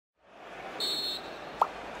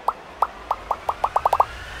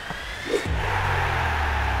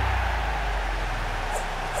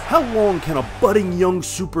How long can a budding young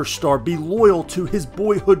superstar be loyal to his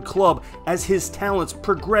boyhood club as his talents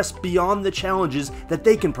progress beyond the challenges that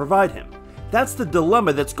they can provide him? That's the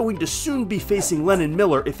dilemma that's going to soon be facing Lennon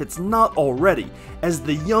Miller if it's not already, as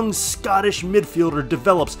the young Scottish midfielder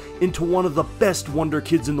develops into one of the best wonder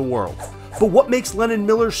kids in the world. But what makes Lennon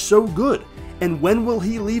Miller so good? And when will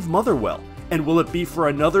he leave Motherwell? And will it be for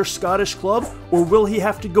another Scottish club, or will he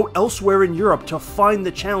have to go elsewhere in Europe to find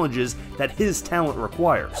the challenges that his talent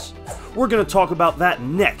requires? We're going to talk about that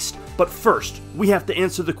next, but first, we have to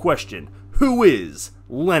answer the question, who is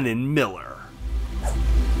Lennon Miller?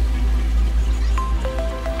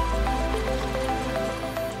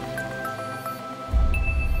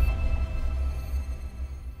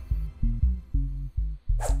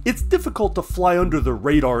 It's difficult to fly under the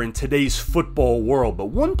radar in today's football world, but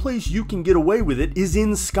one place you can get away with it is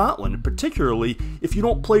in Scotland, particularly if you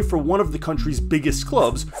don't play for one of the country's biggest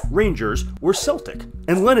clubs, Rangers or Celtic,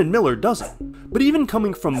 and Lennon Miller doesn't. But even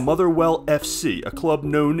coming from Motherwell FC, a club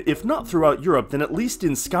known, if not throughout Europe, then at least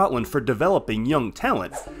in Scotland for developing young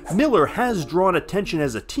talent, Miller has drawn attention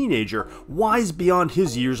as a teenager, wise beyond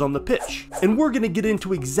his years on the pitch. And we're going to get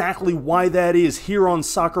into exactly why that is here on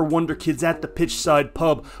Soccer Wonder Kids at the Pitchside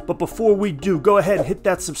Pub. But before we do, go ahead and hit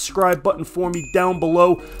that subscribe button for me down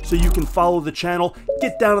below so you can follow the channel.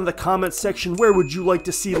 Get down in the comments section, where would you like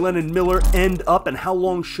to see Lennon Miller end up and how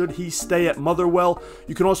long should he stay at Motherwell?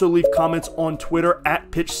 You can also leave comments on Twitter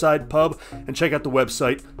at Pitchside Pub and check out the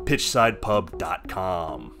website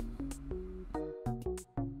pitchsidepub.com.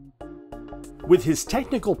 With his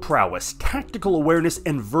technical prowess, tactical awareness,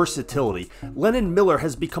 and versatility, Lennon Miller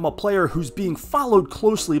has become a player who's being followed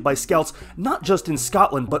closely by scouts not just in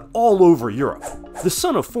Scotland but all over Europe. The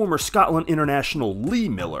son of former Scotland international Lee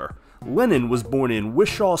Miller, Lennon was born in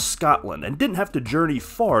Wishaw, Scotland, and didn't have to journey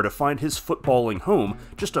far to find his footballing home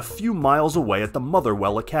just a few miles away at the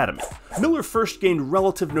Motherwell Academy. Miller first gained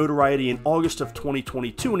relative notoriety in August of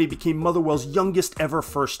 2022 when he became Motherwell's youngest ever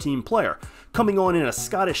first-team player, coming on in a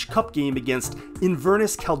Scottish Cup game against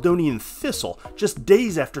Inverness Caledonian Thistle just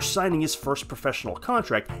days after signing his first professional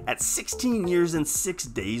contract at 16 years and 6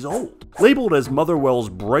 days old. Labeled as Motherwell's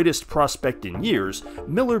brightest prospect in years,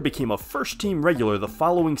 Miller became a first-team regular the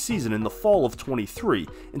following season in the fall of 23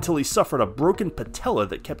 until he suffered a broken patella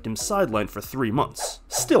that kept him sidelined for 3 months.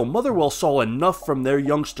 Still, Motherwell saw enough from their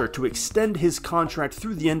youngster to extend his contract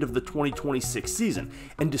through the end of the 2026 season,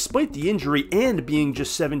 and despite the injury and being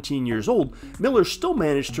just 17 years old, Miller still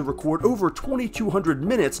managed to record over 2,200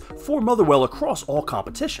 minutes for Motherwell across all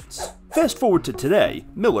competitions. Fast forward to today,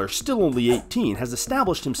 Miller, still only 18, has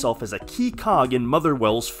established himself as a key cog in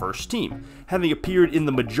Motherwell's first team, having appeared in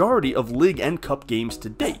the majority of league and cup games to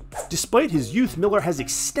date. Despite his youth, Miller has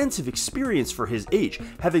extensive experience for his age,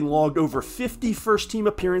 having logged over 50 first-team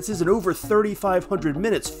appearances and over 3,500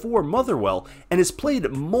 minutes for Motherwell, and has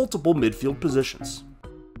played multiple midfield positions.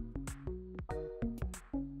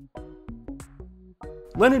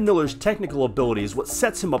 Lennon Miller's technical ability is what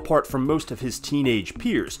sets him apart from most of his teenage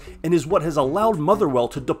peers, and is what has allowed Motherwell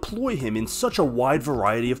to deploy him in such a wide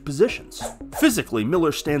variety of positions. Physically,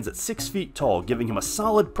 Miller stands at 6 feet tall, giving him a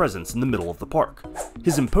solid presence in the middle of the park.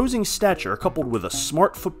 His imposing stature, coupled with a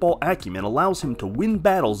smart football acumen, allows him to win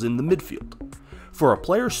battles in the midfield. For a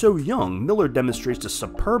player so young, Miller demonstrates a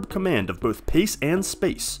superb command of both pace and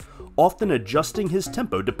space, often adjusting his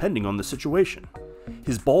tempo depending on the situation.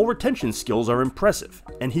 His ball retention skills are impressive,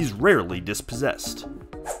 and he's rarely dispossessed.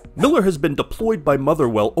 Miller has been deployed by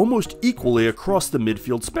Motherwell almost equally across the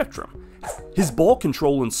midfield spectrum. His ball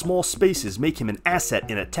control in small spaces make him an asset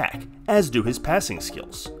in attack, as do his passing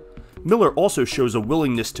skills. Miller also shows a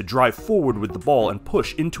willingness to drive forward with the ball and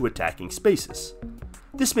push into attacking spaces.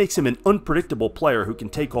 This makes him an unpredictable player who can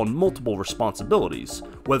take on multiple responsibilities,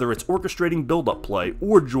 whether it's orchestrating build-up play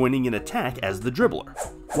or joining in attack as the dribbler.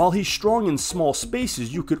 While he's strong in small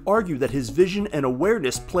spaces, you could argue that his vision and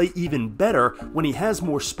awareness play even better when he has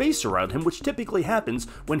more space around him, which typically happens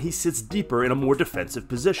when he sits deeper in a more defensive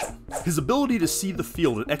position. His ability to see the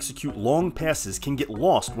field and execute long passes can get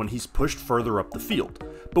lost when he's pushed further up the field,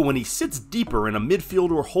 but when he sits deeper in a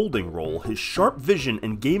midfield or holding role, his sharp vision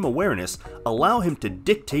and game awareness allow him to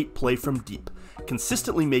dictate play from deep,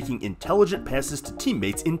 consistently making intelligent passes to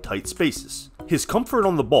teammates in tight spaces. His comfort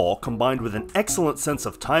on the ball, combined with an excellent sense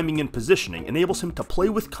of timing and positioning, enables him to play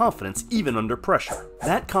with confidence even under pressure.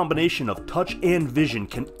 That combination of touch and vision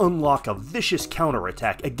can unlock a vicious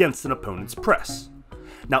counterattack against an opponent's press.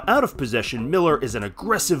 Now, out of possession, Miller is an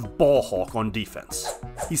aggressive ball hawk on defense.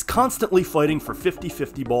 He's constantly fighting for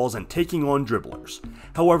 50-50 balls and taking on dribblers.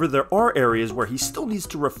 However, there are areas where he still needs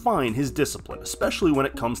to refine his discipline, especially when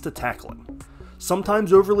it comes to tackling.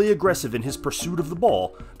 Sometimes overly aggressive in his pursuit of the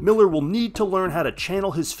ball, Miller will need to learn how to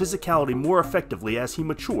channel his physicality more effectively as he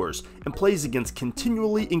matures and plays against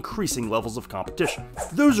continually increasing levels of competition.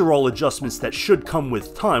 Those are all adjustments that should come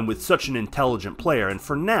with time with such an intelligent player, and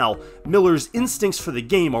for now, Miller's instincts for the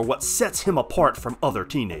game are what sets him apart from other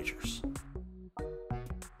teenagers.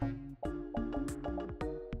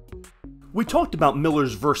 We talked about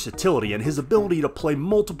Miller's versatility and his ability to play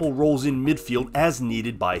multiple roles in midfield as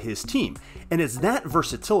needed by his team, and it's that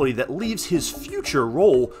versatility that leaves his future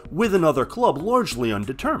role with another club largely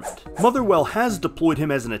undetermined. Motherwell has deployed him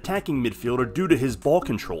as an attacking midfielder due to his ball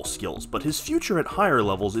control skills, but his future at higher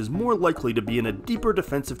levels is more likely to be in a deeper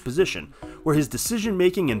defensive position, where his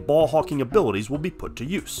decision-making and ball-hawking abilities will be put to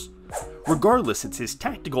use. Regardless, it's his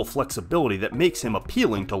tactical flexibility that makes him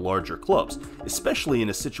appealing to larger clubs, especially in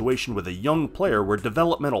a situation with a young player where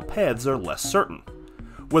developmental paths are less certain.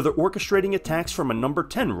 Whether orchestrating attacks from a number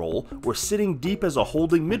 10 role or sitting deep as a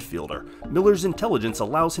holding midfielder, Miller's intelligence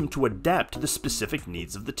allows him to adapt to the specific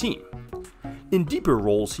needs of the team. In deeper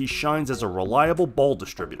roles, he shines as a reliable ball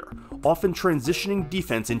distributor, often transitioning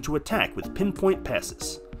defense into attack with pinpoint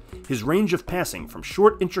passes. His range of passing, from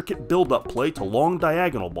short intricate build-up play to long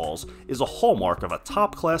diagonal balls, is a hallmark of a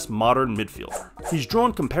top-class modern midfielder. He's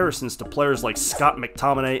drawn comparisons to players like Scott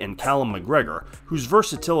McTominay and Callum McGregor, whose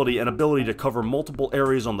versatility and ability to cover multiple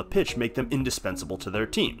areas on the pitch make them indispensable to their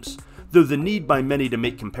teams, though the need by many to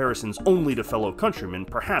make comparisons only to fellow countrymen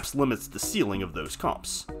perhaps limits the ceiling of those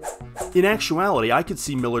comps. In actuality, I could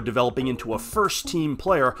see Miller developing into a first-team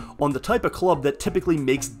player on the type of club that typically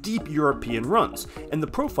makes deep European runs, and the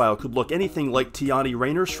profile could look anything like Tiani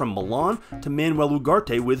Reyners from Milan to Manuel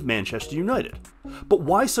Ugarte with Manchester United. But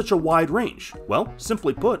why such a wide range? Well,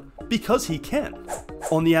 simply put, because he can.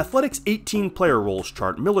 On the Athletics 18 player roles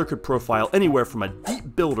chart, Miller could profile anywhere from a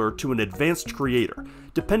deep builder to an advanced creator,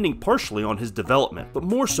 depending partially on his development, but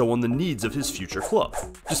more so on the needs of his future club.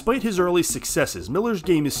 Despite his early successes, Miller's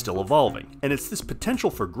game is still evolving, and it's this potential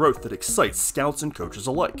for growth that excites scouts and coaches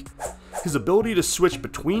alike. His ability to switch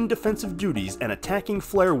between defensive duties and attacking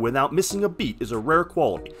flair without missing a beat is a rare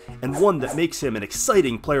quality, and one that makes him an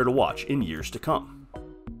exciting player to watch in years to come.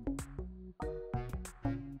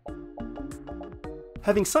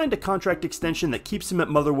 Having signed a contract extension that keeps him at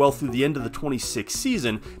Motherwell through the end of the 26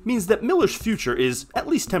 season means that Miller's future is, at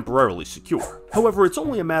least temporarily, secure. However, it's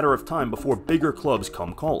only a matter of time before bigger clubs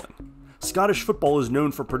come calling. Scottish football is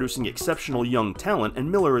known for producing exceptional young talent,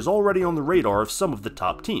 and Miller is already on the radar of some of the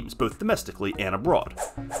top teams, both domestically and abroad.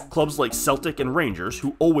 Clubs like Celtic and Rangers,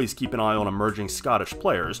 who always keep an eye on emerging Scottish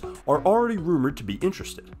players, are already rumoured to be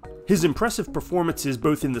interested. His impressive performances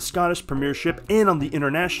both in the Scottish Premiership and on the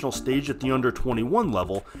international stage at the under-21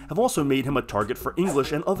 level have also made him a target for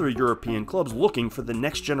English and other European clubs looking for the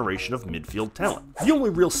next generation of midfield talent. The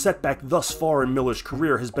only real setback thus far in Miller's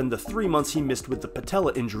career has been the 3 months he missed with the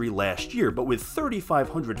patella injury last year, but with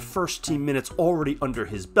 3,500 first-team minutes already under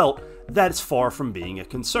his belt, that's far from being a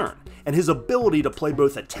concern. And his ability to play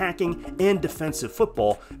both attacking and defensive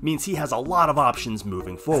football means he has a lot of options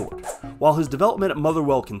moving forward. While his development at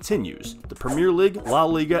Motherwell continues, the Premier League, La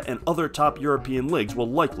Liga, and other top European leagues will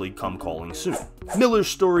likely come calling soon. Miller's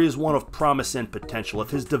story is one of promise and potential. If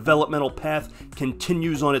his developmental path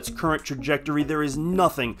continues on its current trajectory, there is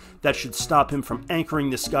nothing that should stop him from anchoring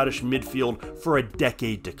the Scottish midfield for a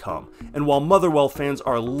decade to come. And while Motherwell fans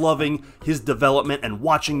are loving his development and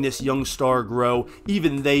watching this young star grow,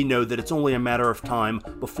 even they know that it's only a matter of time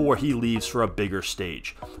before he leaves for a bigger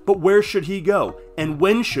stage. But where should he go? And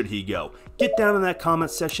when should he go? Get down in that comment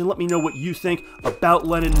section, let me know what you think about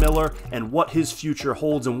Lennon Miller and what his future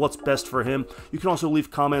holds and what's best for him. You can also leave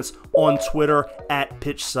comments on Twitter at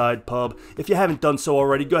PitchsidePub. If you haven't done so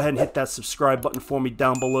already, go ahead and hit that subscribe button for me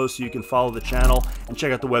down below so you can follow the channel and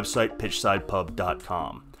check out the website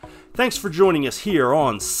pitchsidepub.com. Thanks for joining us here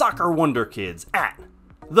on Soccer Wonder Kids at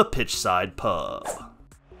the Pitchside Pub.